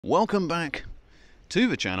Welcome back to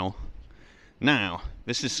the channel. Now,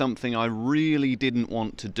 this is something I really didn't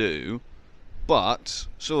want to do, but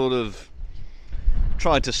sort of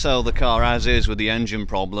tried to sell the car as is with the engine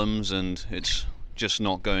problems, and it's just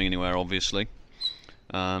not going anywhere, obviously.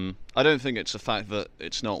 I don't think it's the fact that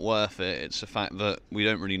it's not worth it, it's the fact that we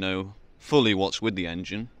don't really know fully what's with the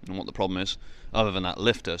engine and what the problem is, other than that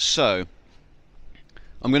lifter. So,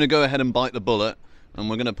 I'm going to go ahead and bite the bullet, and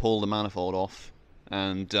we're going to pull the manifold off.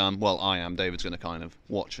 And, well, I am. David's going to kind of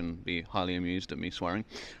watch and be highly amused at me swearing.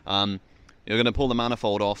 You're going to pull the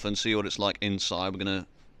manifold off and see what it's like inside. We're going to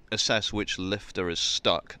assess which lifter is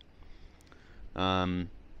stuck. And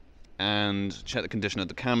check the condition of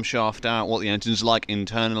the camshaft out, what the engine's like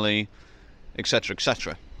internally, etc,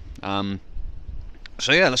 etc.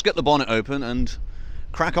 So yeah, let's get the bonnet open and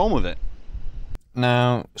crack on with it.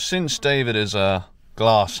 Now, since David is a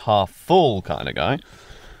glass half full kind of guy,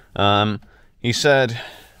 he said,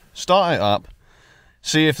 start it up,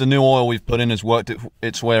 see if the new oil we've put in has worked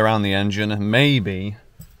its way around the engine, and maybe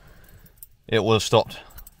it will have stopped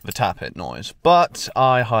the tap hit noise. But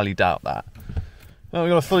I highly doubt that. Well,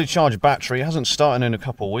 we've got a fully charged battery, it hasn't started in a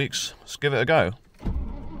couple of weeks. Let's give it a go.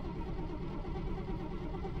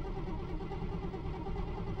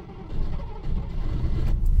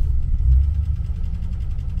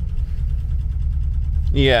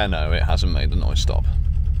 Yeah, no, it hasn't made the noise stop.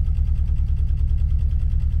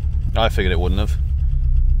 I figured it wouldn't have.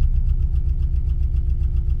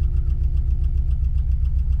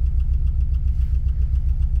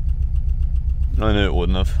 I knew it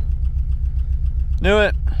wouldn't have. Knew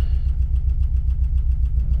it!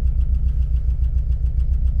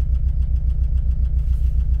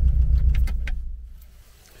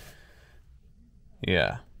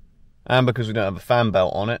 Yeah. And because we don't have a fan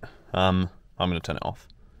belt on it, I'm going to turn it off.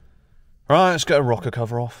 Right, let's get a rocker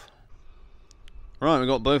cover off. Right, we've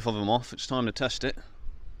got both of them off. It's time to test it.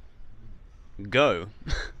 Go.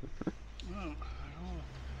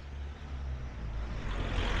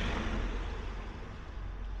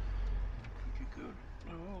 Pretty good.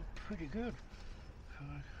 Oh, pretty good. For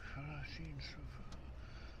our scenes so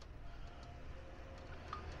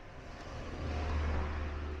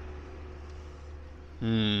far.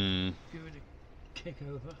 Give it a kick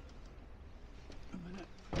over. A minute.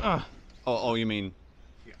 Ah. Oh, you mean?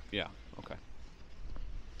 Yeah. Yeah. Okay.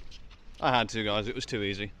 I had to, guys. It was too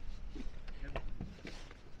easy.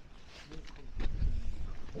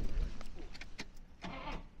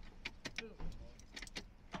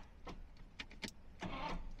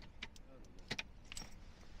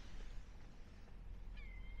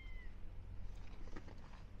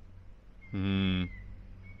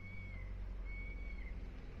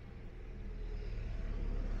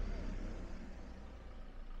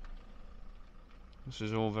 This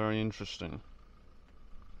is all very interesting.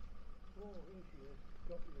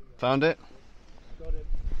 Found it? Got it.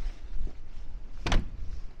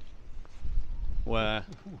 Where?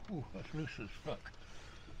 Ooh, that's loose as fuck.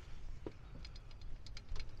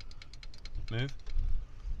 Move.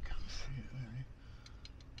 Can't see it really.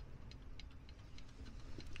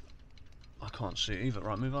 I can't see it either.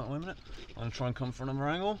 Right, move out. Wait a minute. I'm going to try and come from another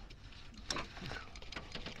angle.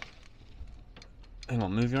 Hang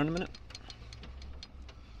on, move here in a minute.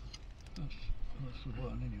 That's the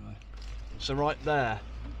one anyway. So right there.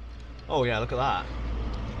 Oh yeah, look at that.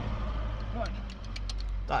 Right.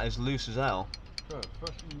 That is loose as hell. So,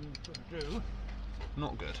 first thing we've got to do...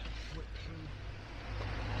 Not good. Whip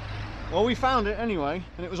Well, we found it anyway,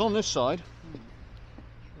 and it was on this side.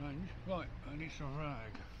 Strange. Right, I need some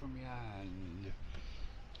rag from your hand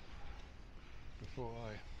before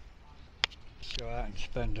I go out and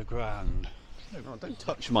spend £1,000. Oh, don't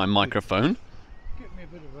touch my microphone. Get me a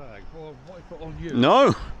bit of rag. Or what I put on you.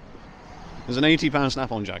 No! There's an £80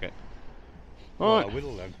 snap-on jacket. Well, Alright. I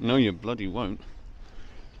will then. No, you bloody won't.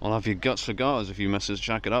 I'll have your guts for garters if you mess this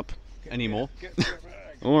jacket up anymore. Get the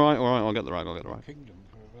rag. Alright, I'll get the rag, Kingdom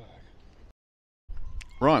for a rag.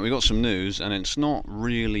 Right, we got some news, and it's not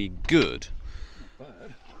really good. Not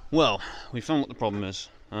bad. Well, we found what the problem is.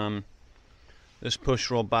 This push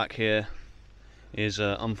rod back here is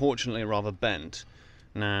unfortunately rather bent.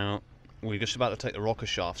 Now, we're just about to take the rocker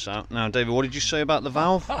shafts out. Now, David, what did you say about the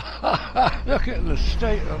valve? Look at the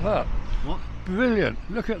state of that. What? Brilliant.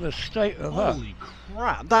 Look at the state of that. Holy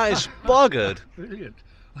crap, that is buggered. Brilliant.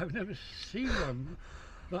 I've never seen one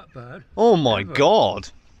that bad. Oh my Ever. God.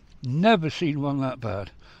 Never seen one that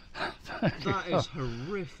bad. That is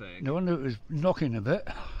horrific. No wonder it was knocking a bit.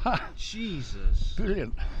 Jesus.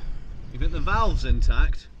 Brilliant. You think the valve's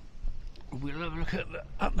intact? We'll have a look at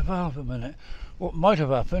the valve a minute. What might have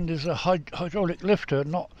happened is a hydraulic lifter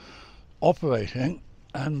not operating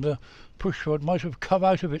and the push rod might have come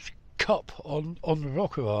out of its cup on the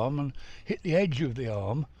rocker arm and hit the edge of the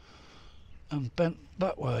arm and bent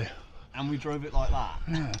that way. And we drove it like that?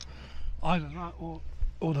 Yeah. Either that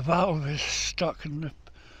or the valve is stuck and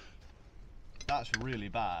That's really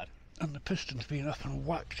bad. the piston's been up and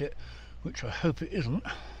whacked it, which I hope it isn't.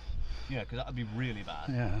 Yeah, because that would be really bad.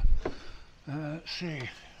 Yeah. Let's see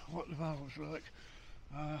what the valve's like.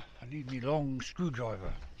 I need me long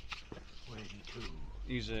screwdriver. Where's he to?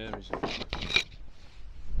 He's here.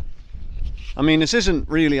 I mean, this isn't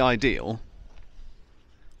really ideal.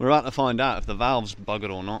 We're about to find out if the valve's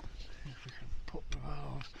buggered or not. If we can put the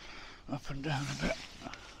valve up and down a bit.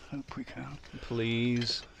 Hope we can.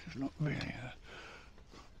 Please. It's not really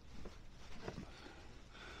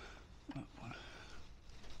that one.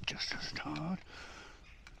 Just as hard.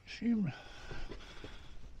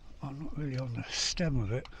 I'm not really on the stem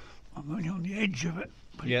of it. I'm only on the edge of it.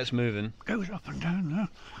 But Yeah, it's moving. it goes up and down now.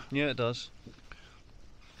 Yeah, it does.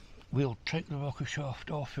 We'll take the rocker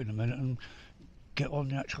shaft off in a minute and get on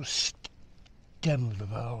the actual stem of the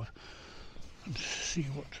valve and see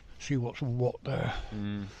what's what there.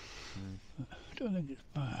 I don't think it's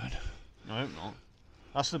bad. I hope not.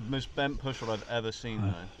 That's the most bent push rod I've ever seen,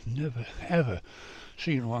 though. Never ever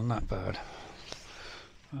seen one that bad.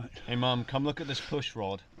 Right. Hey, Mum, come look at this push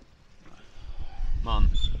rod. Mum,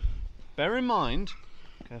 bear in mind,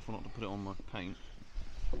 careful not to put it on my paint.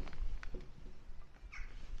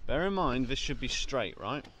 Bear in mind, this should be straight,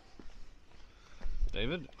 right?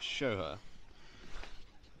 David, show her.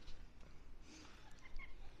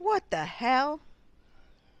 What the hell?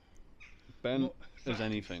 Bent as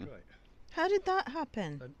anything. Straight. How did that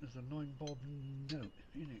happen? There's a 9-bob note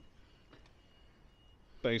in it.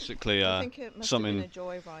 Basically, I think it must something. have been a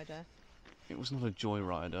joyrider. It was not a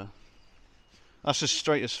joyrider. That's as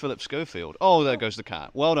straight as Philip Schofield. Oh, there goes the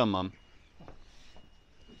cat. Well done, Mum.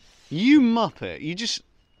 You muppet. You just.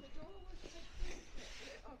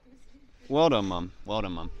 Well done, Mum. Well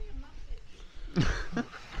done, Mum. Get on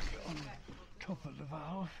top of the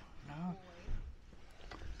valve now.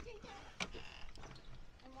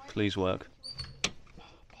 Please work.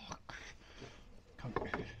 Can't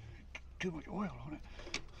get too much oil on it.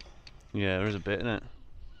 Yeah, there is a bit in it.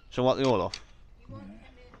 So wipe the oil off.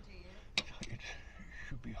 It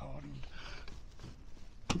should be hardened.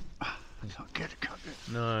 Can't get it.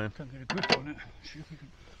 No. Can't get a grip on it. See if we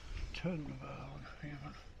can turn the valve even.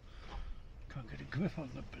 Can't get a grip on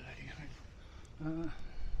the bloody thing.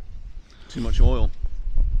 Too much oil.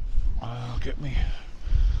 I'll get me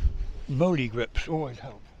moley grips. Always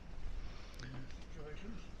help.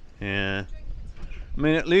 Yeah. I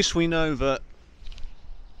mean, at least we know that.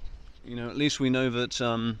 You know, at least we know that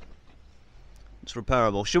it's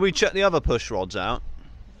repairable. Should we check the other push rods out?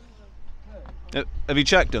 Have you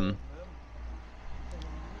checked them?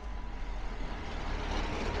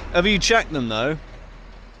 Have you checked them though?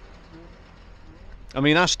 I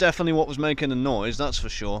mean, that's definitely what was making the noise, that's for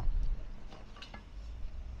sure.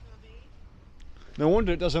 No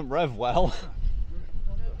wonder it doesn't rev well.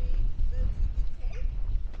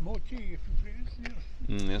 More tea, if you please.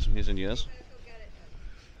 Yes. Yes, yes.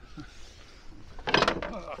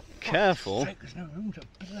 Oh, Careful. sake, there's no room to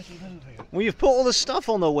bloody move here. Well, you've put all the stuff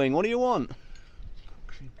on the wing. What do you want?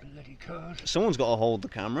 See bloody cars. Someone's got to hold the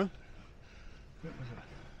camera. If it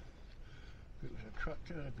was a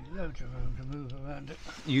tractor, there'd be loads of room to move around it.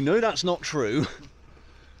 You know that's not true.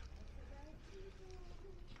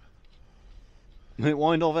 Will it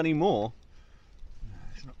wind off any more? No,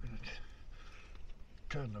 it's not going to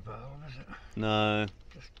turn the valve, is it? No.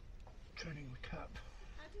 Just turning the cap.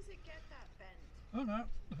 How does it get that bent? Oh no,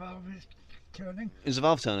 the valve is turning. Is the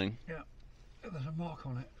valve turning? Yeah, there's a mark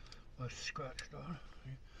on it. I scratched on.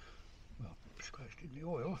 Well, scratched in the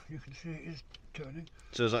oil. You can see it is turning.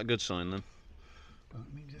 So is that a good sign then? Well,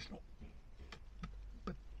 it means it's not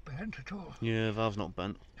bent at all. Yeah, the valve's not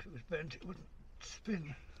bent. If it was bent, it wouldn't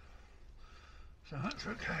spin. So that's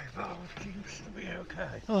okay. Valve seems to be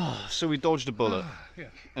okay. Oh, so we dodged a bullet. Yes.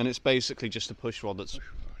 And it's basically just a push rod that's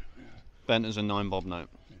bent as a 9-bob note.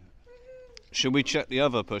 Should we check the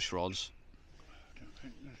other push rods? I don't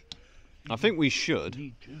think there's I think we should.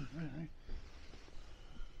 need to, really.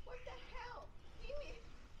 What the hell? He's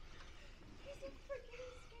a freaking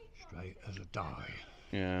skateboard. Straight as a die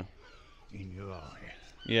Yeah. in your eye.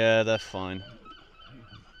 Yeah, they're fine.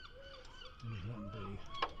 Leave one be.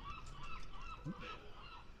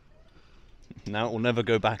 Now it will never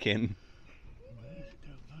go back in. Where's it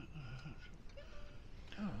go back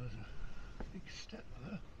there? Oh, there's a big step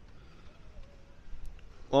there.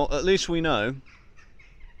 Well, at least we know.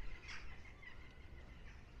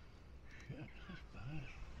 Yeah, that's bad.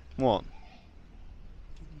 What?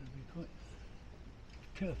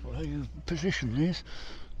 careful how you position these.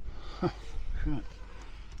 Sure.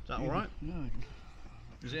 Is that all right? No,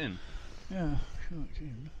 Is it in? yeah, sure it's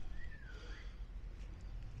in.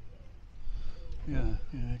 Yeah,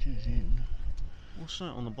 yeah, it is in. What's that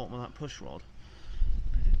on the bottom of that push rod?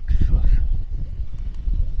 Flush.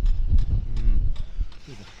 Mm.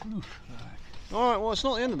 With a floof like. All right. Well, it's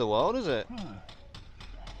not the end of the world, is it? Oh, I don't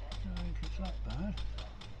think it's that bad.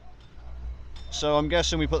 So I'm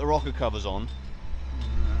guessing we put the rocker covers on.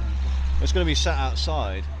 It's going to be sat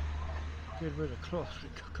outside. Get rid of cloth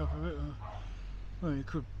to cover it. Well, you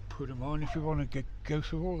could put them on if you want to go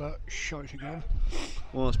through all that shite again.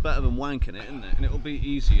 Well, it's better than wanking it, isn't it? And it'll be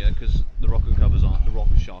easier because the rocker covers aren't. The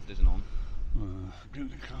rocker shaft isn't on. Don't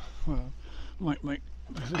think so. Well, might make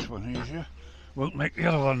this one easier. Won't make the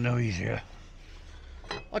other one no easier.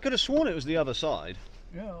 I could have sworn it was the other side.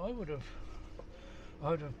 Yeah, I would have.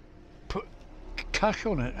 I'd have put cash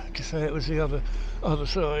on it to say it was the other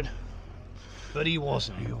side. But he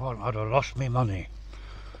wasn't. You won't. I'd have lost me money.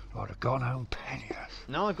 I'd have gone home penniless.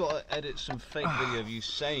 Now I've got to edit some fake video of you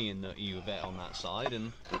saying that you were bet on that side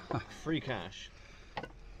and free cash.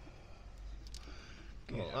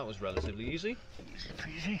 Well, that was relatively easy. Easy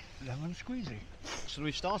peasy, lemon squeezy. So do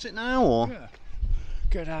we start it now, or? Yeah.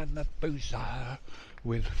 Get on the boozer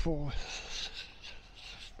with four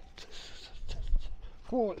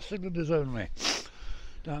cylinders only.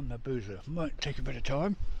 Down the boozer. Might take a bit of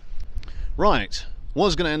time. Right.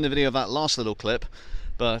 Was going to end the video of that last little clip,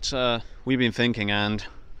 but we've been thinking, and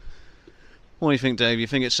what do you think, Dave? You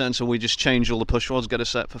think it's sensible we just change all the push rods, get a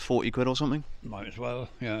set for 40 quid or something? Might as well,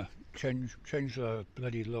 yeah. Change a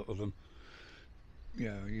bloody lot of them.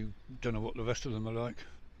 Yeah, you don't know what the rest of them are like.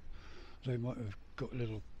 They might have got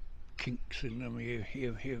little kinks in them here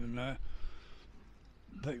and there.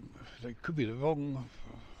 They could be the wrong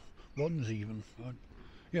ones even.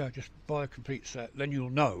 Yeah, just buy a complete set, then you'll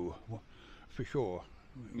know for sure,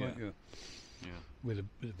 won't you? Yeah. With a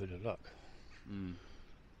bit of luck. Mm.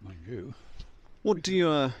 Mind you. What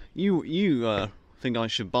do you think I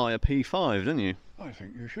should buy a P5, don't you? I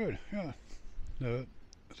think you should, yeah. They're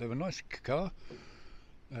a nice car.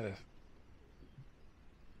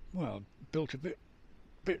 Well, built a bit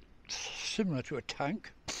similar to a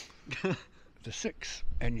tank. The 6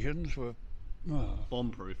 engines were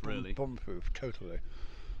Bomb-proof, really. Bomb-proof, totally.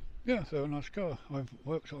 Yeah, they're a nice car. I've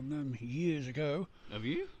worked on them years ago. Have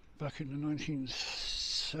you? Back in the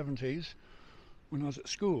 1970s, when I was at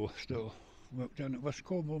school still. Worked down at West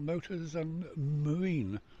Cornwall Motors and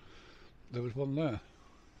Marine. There was one there.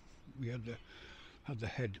 We had the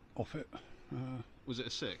head off it. Was it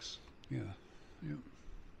a 6? Yeah.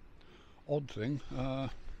 Odd thing.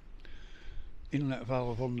 Inlet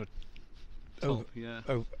valve on the Top, yeah.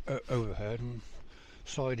 overhead and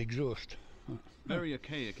side exhaust. Very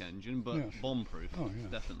archaic engine, but Yes. bomb-proof. Oh yeah,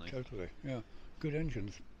 Definitely. totally. Yeah, good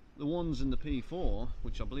engines. The ones in the P4,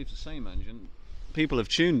 which I believe is the same engine, people have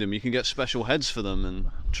tuned them. You can get special heads for them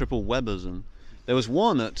and triple Webers, and there was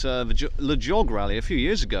one at the Le Jog rally a few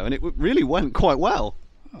years ago, and it really went quite well.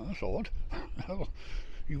 Oh, that's odd. Hell,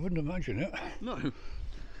 you wouldn't imagine it. No. Think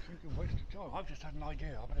a waste of time. I've just had an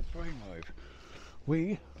idea. I've had a brainwave.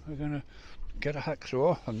 We are going to get a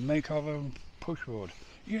hacksaw and make our own push rod.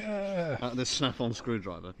 Yeah. This snap-on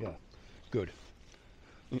screwdriver. Yeah. Good.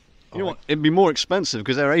 You know what? It'd be more expensive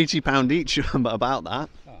because they're £80 each. About that.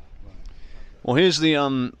 Ah, right. Well, here's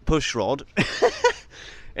the push rod. It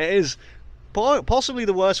is possibly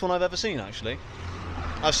the worst one I've ever seen. Actually,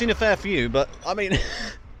 I've seen a fair few, but I mean,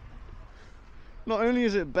 not only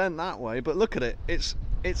is it bent that way, but look at it. It's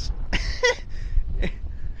it's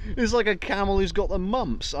like a camel who's got the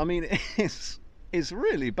mumps. I mean, it's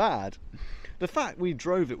really bad. The fact we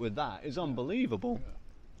drove it with that is unbelievable.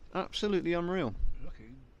 Yeah. Absolutely unreal.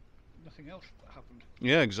 Lucky nothing else happened.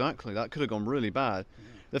 Yeah, exactly. That could have gone really bad. Yeah.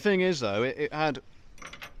 The thing is, though, it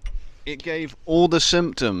gave all the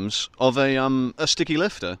symptoms of a sticky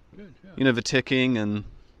lifter. Good, yeah. You know, the ticking and.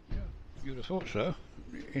 Yeah, you'd have thought so.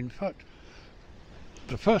 In fact,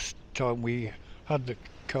 the first time we had the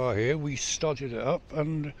car here, we started it up,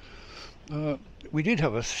 and we did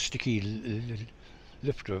have a sticky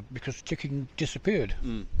lifter because ticking disappeared.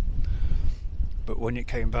 Mm. But when it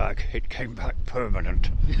came back permanent.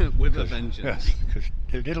 With a vengeance. Yes, because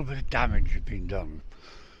a little bit of damage had been done.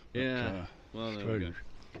 Yeah. Well, there we go. strange.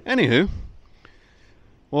 Anywho,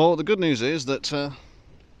 well, the good news is that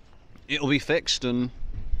it'll be fixed, and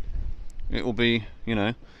it will be, you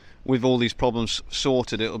know, with all these problems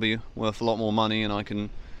sorted, it'll be worth a lot more money, and I can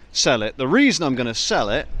sell it. The reason I'm going to sell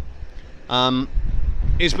it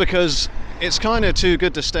is because it's kind of too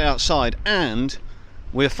good to stay outside, and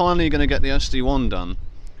we're finally going to get the SD1 done.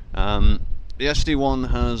 the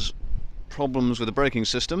SD1 has problems with the braking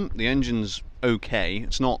system. The engine's okay.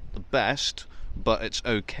 It's not the best, but it's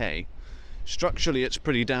okay. Structurally, it's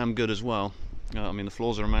pretty damn good as well. I mean, the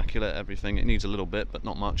floors are immaculate, everything. It needs a little bit, but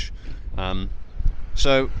not much.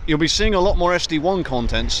 So you'll be seeing a lot more SD1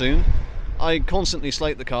 content soon. I constantly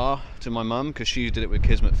slate the car to my mum because she did it with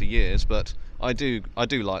Kismet for years, but I do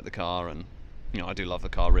like the car, and I do love the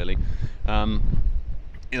car really.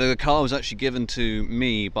 The car was actually given to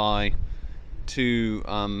me by two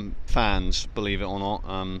fans, believe it or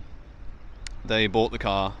not. They bought the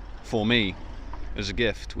car for me as a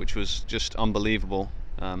gift, which was just unbelievable.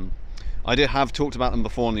 I have talked about them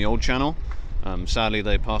before on the old channel. Sadly,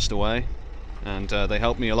 they passed away, and they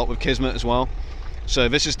helped me a lot with Kismet as well. So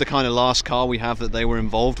this is the kind of last car we have that they were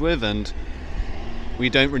involved with, and we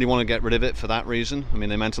don't really want to get rid of it for that reason. I mean,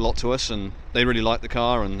 they meant a lot to us, and they really liked the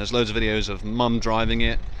car, and there's loads of videos of Mum driving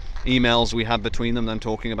it, emails we had between them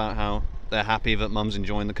talking about how they're happy that Mum's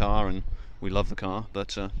enjoying the car, and we love the car.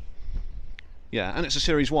 But yeah, and it's a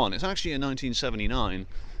Series 1. It's actually a 1979,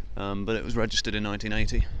 but it was registered in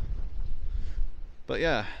 1980. But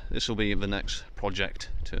yeah, this will be the next project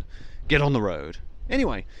to get on the road.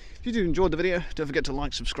 Anyway, if you enjoyed the video, don't forget to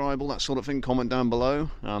like, subscribe, all that sort of thing, comment down below.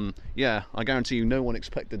 Yeah, I guarantee you no one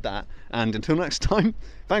expected that. And until next time,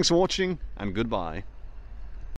 thanks for watching, and goodbye.